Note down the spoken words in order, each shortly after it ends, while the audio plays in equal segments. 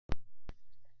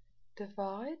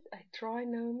Divide a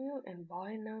trinomial and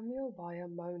binomial by a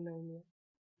monomial.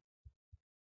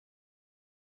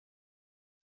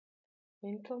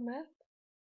 Mental math.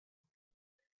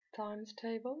 Times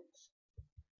tables.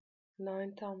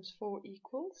 9 times 4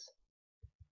 equals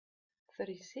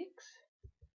 36.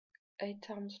 8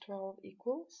 times 12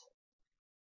 equals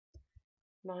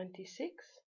 96.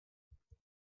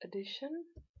 Addition.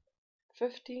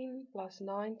 15 plus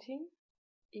 19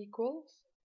 equals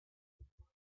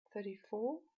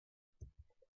 34.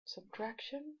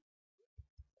 Subtraction.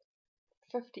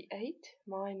 58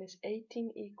 minus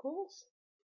 18 equals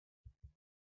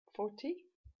 40.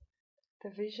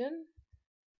 Division.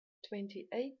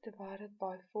 28 divided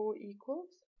by 4 equals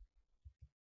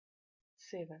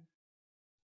 7.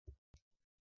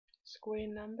 Square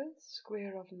numbers.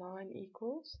 Square of 9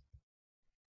 equals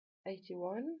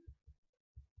 81.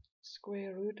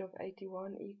 Square root of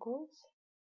 81 equals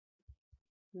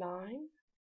 9.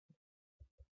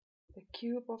 The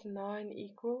cube of 9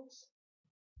 equals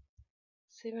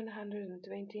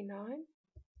 729.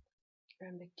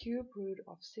 And the cube root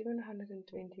of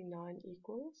 729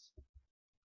 equals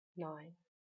 9.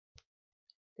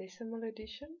 Decimal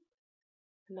addition.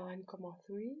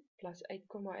 9,3 plus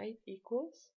 8,8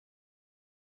 equals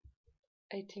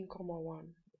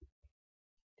 18,1.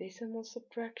 Decimal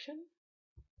subtraction.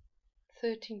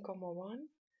 13,1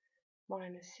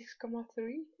 minus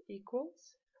 6,3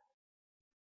 equals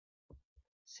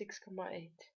 6,8.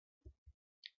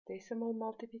 Decimal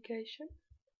multiplication.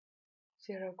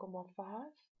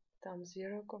 0,5 times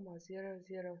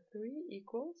 0,003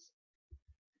 equals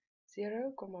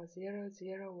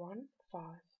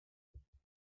 0,0015.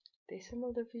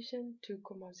 Decimal division.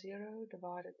 2,0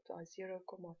 divided by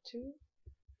 0,2.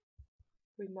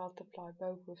 We multiply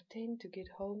both with 10 to get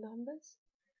whole numbers.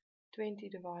 20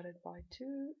 divided by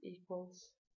 2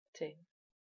 equals 10.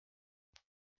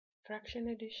 Fraction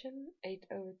addition. 8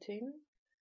 over 10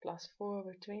 plus 4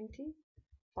 over 20.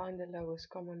 Find the lowest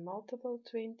common multiple.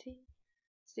 20.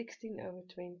 16 over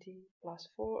 20 plus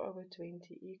 4 over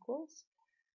 20 equals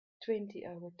 20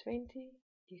 over 20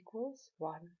 equals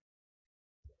 1.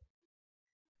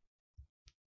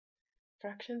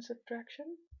 Fraction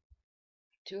subtraction.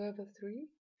 2 over 3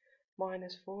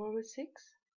 minus 4 over 6.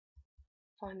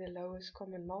 Find the lowest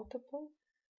common multiple.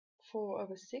 4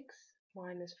 over 6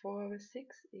 minus 4 over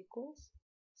 6 equals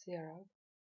 0.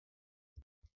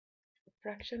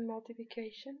 Fraction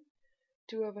multiplication.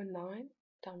 2 over 9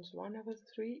 times 1 over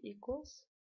 3 equals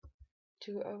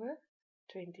 2 over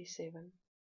 27.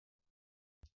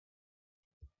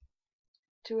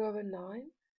 2 over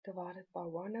 9 divided by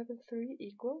 1 over 3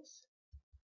 equals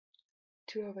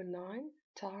 2 over 9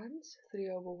 times 3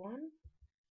 over 1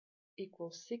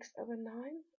 equals 6 over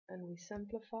 9, and we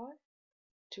simplify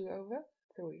 2 over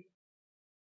 3.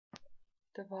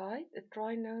 Divide a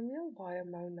trinomial by a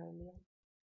monomial.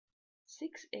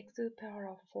 6x to the power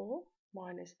of 4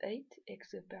 minus 8x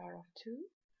to the power of 2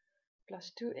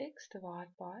 plus 2x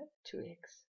divided by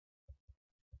 2x.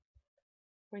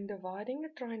 When dividing a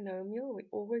trinomial, we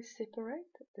always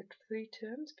separate the three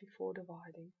terms before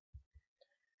dividing.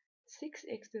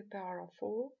 6x to the power of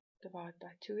 4 divided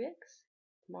by 2x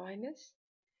minus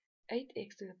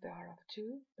 8x to the power of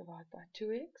 2 divided by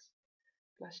 2x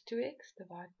plus 2x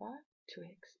divided by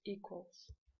 2x equals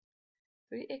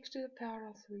 3x to the power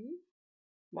of 3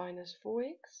 minus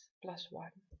 4x plus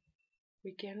 1.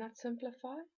 We cannot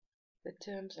simplify. The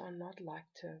terms are not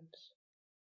like terms.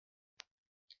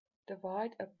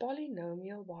 Divide a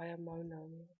polynomial by a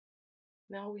monomial.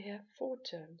 Now we have 4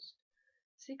 terms.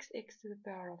 6x to the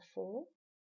power of 4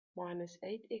 minus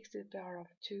 8x to the power of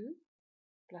 2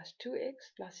 plus 2x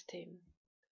plus 10.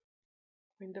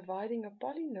 When dividing a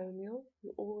polynomial,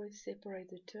 we always separate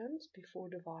the terms before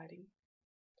dividing.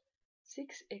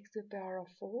 6x to the power of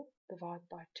 4 divided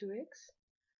by 2x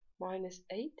minus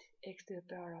 8x to the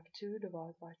power of 2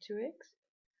 divided by 2x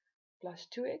plus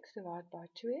 2x divided by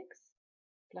 2x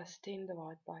plus 10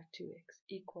 divided by 2x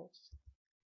equals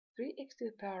 3x to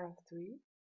the power of 3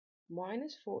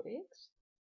 minus 4x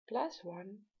plus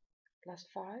 1 plus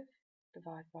 5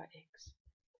 divided by x.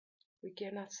 We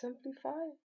cannot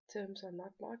simplify. Terms are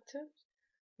not like terms.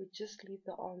 We just leave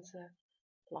the answer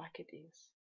like it is.